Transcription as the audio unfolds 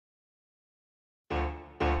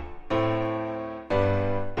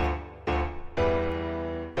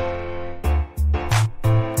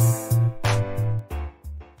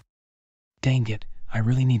Dang it, I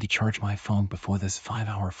really need to charge my phone before this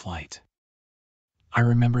 5-hour flight. I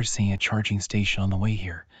remember seeing a charging station on the way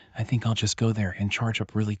here. I think I'll just go there and charge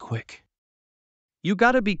up really quick. You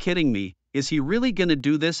gotta be kidding me, is he really gonna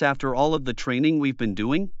do this after all of the training we've been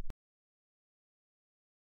doing?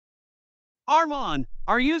 Armand,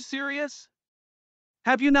 are you serious?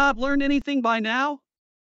 Have you not learned anything by now?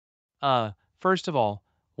 First of all,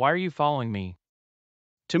 why are you following me?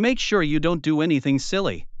 To make sure you don't do anything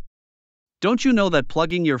silly. Don't you know that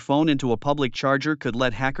plugging your phone into a public charger could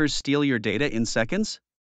let hackers steal your data in seconds?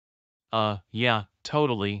 Yeah,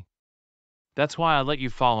 totally. That's why I let you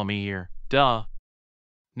follow me here, duh.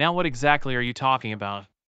 Now what exactly are you talking about?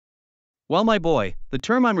 Well, my boy, the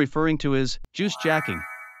term I'm referring to is juice jacking.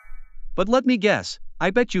 But let me guess, I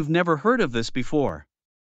bet you've never heard of this before.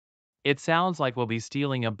 It sounds like we'll be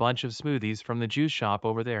stealing a bunch of smoothies from the juice shop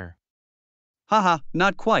over there. Haha,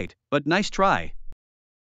 not quite, but nice try.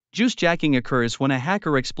 Juice jacking occurs when a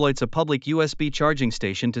hacker exploits a public USB charging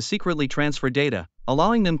station to secretly transfer data,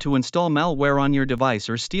 allowing them to install malware on your device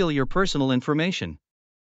or steal your personal information.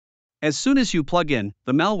 As soon as you plug in,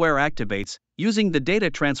 the malware activates, using the data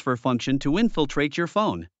transfer function to infiltrate your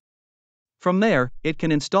phone. From there, it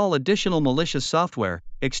can install additional malicious software,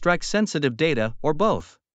 extract sensitive data, or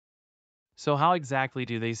both. So how exactly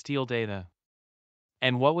do they steal data?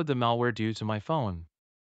 And what would the malware do to my phone?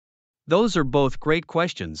 Those are both great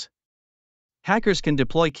questions. Hackers can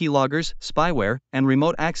deploy keyloggers, spyware, and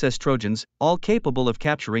remote access trojans, all capable of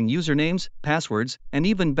capturing usernames, passwords, and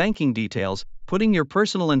even banking details, putting your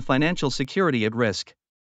personal and financial security at risk.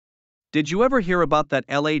 Did you ever hear about that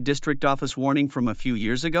LA district office warning from a few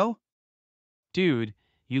years ago? Dude,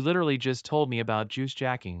 you literally just told me about juice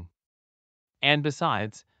jacking. And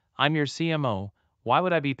besides, I'm your CMO, why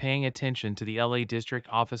would I be paying attention to the LA district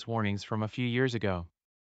office warnings from a few years ago?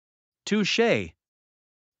 Touché.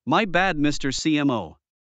 My bad, Mr. CMO.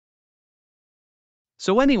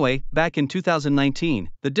 So anyway, back in 2019,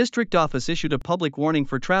 the district office issued a public warning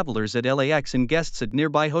for travelers at LAX and guests at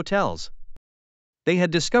nearby hotels. They had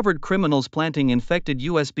discovered criminals planting infected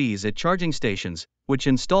USBs at charging stations, which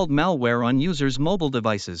installed malware on users' mobile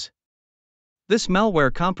devices. This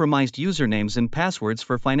malware compromised usernames and passwords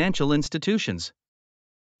for financial institutions.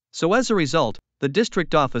 So as a result, the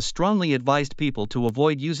district office strongly advised people to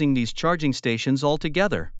avoid using these charging stations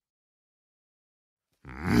altogether.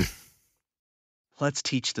 Let's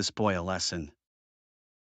teach this boy a lesson.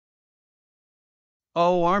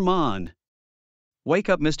 Oh, Armand. Wake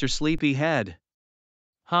up, Mr. Sleepyhead.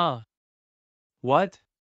 Huh? What?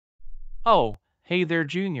 Oh, hey there,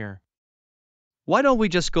 Junior. Why don't we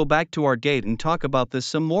just go back to our gate and talk about this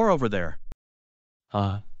some more over there?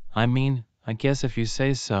 I guess if you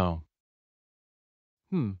say so.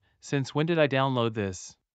 Since when did I download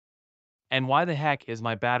this? And why the heck is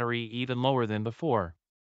my battery even lower than before?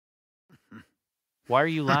 Why are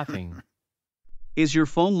you laughing? Is your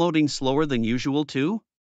phone loading slower than usual too?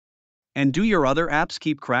 And do your other apps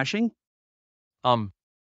keep crashing?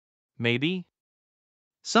 Maybe?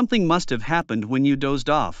 Something must have happened when you dozed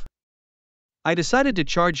off. I decided to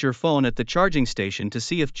charge your phone at the charging station to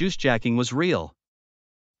see if juice jacking was real.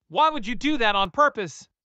 Why would you do that on purpose?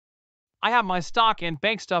 I have my stock and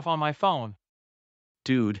bank stuff on my phone.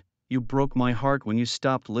 Dude, you broke my heart when you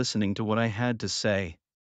stopped listening to what I had to say.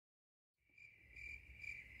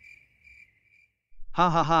 Ha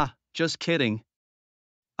ha ha, just kidding.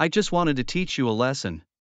 I just wanted to teach you a lesson.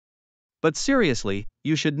 But seriously,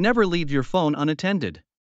 you should never leave your phone unattended.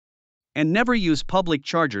 And never use public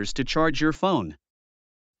chargers to charge your phone.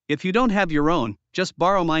 If you don't have your own, just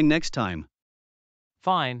borrow mine next time.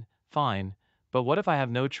 Fine, but what if I have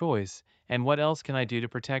no choice, and what else can I do to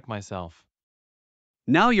protect myself?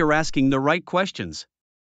 Now you're asking the right questions.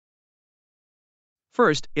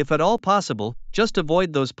 First, if at all possible, just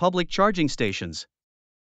avoid those public charging stations.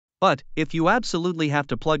 But, if you absolutely have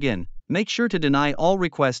to plug in, make sure to deny all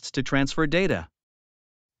requests to transfer data.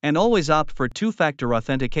 And always opt for two-factor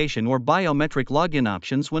authentication or biometric login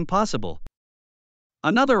options when possible.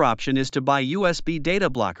 Another option is to buy USB data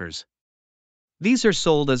blockers. These are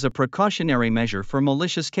sold as a precautionary measure for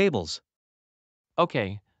malicious cables.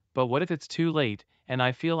 Okay, but what if it's too late, and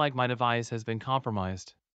I feel like my device has been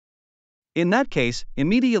compromised? In that case,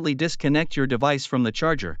 immediately disconnect your device from the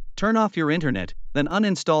charger, turn off your internet, then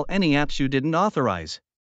uninstall any apps you didn't authorize.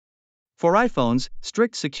 For iPhones,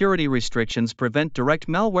 strict security restrictions prevent direct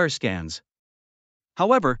malware scans.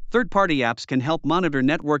 However, third-party apps can help monitor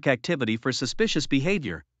network activity for suspicious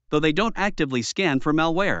behavior, though they don't actively scan for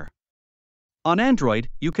malware. On Android,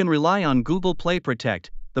 you can rely on Google Play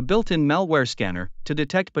Protect, the built-in malware scanner, to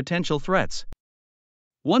detect potential threats.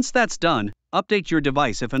 Once that's done, update your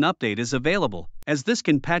device if an update is available, as this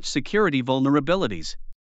can patch security vulnerabilities.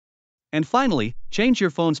 And finally, change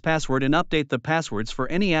your phone's password and update the passwords for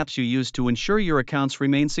any apps you use to ensure your accounts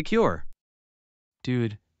remain secure.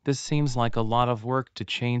 Dude, this seems like a lot of work to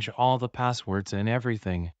change all the passwords and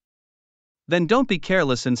everything. Then don't be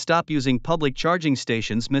careless and stop using public charging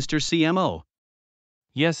stations, Mr. CMO.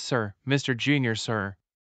 Yes, sir, Mr. Junior, sir.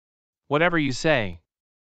 Whatever you say.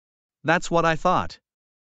 That's what I thought.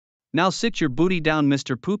 Now sit your booty down,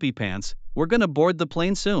 Mr. Poopy Pants, we're gonna board the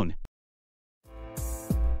plane soon.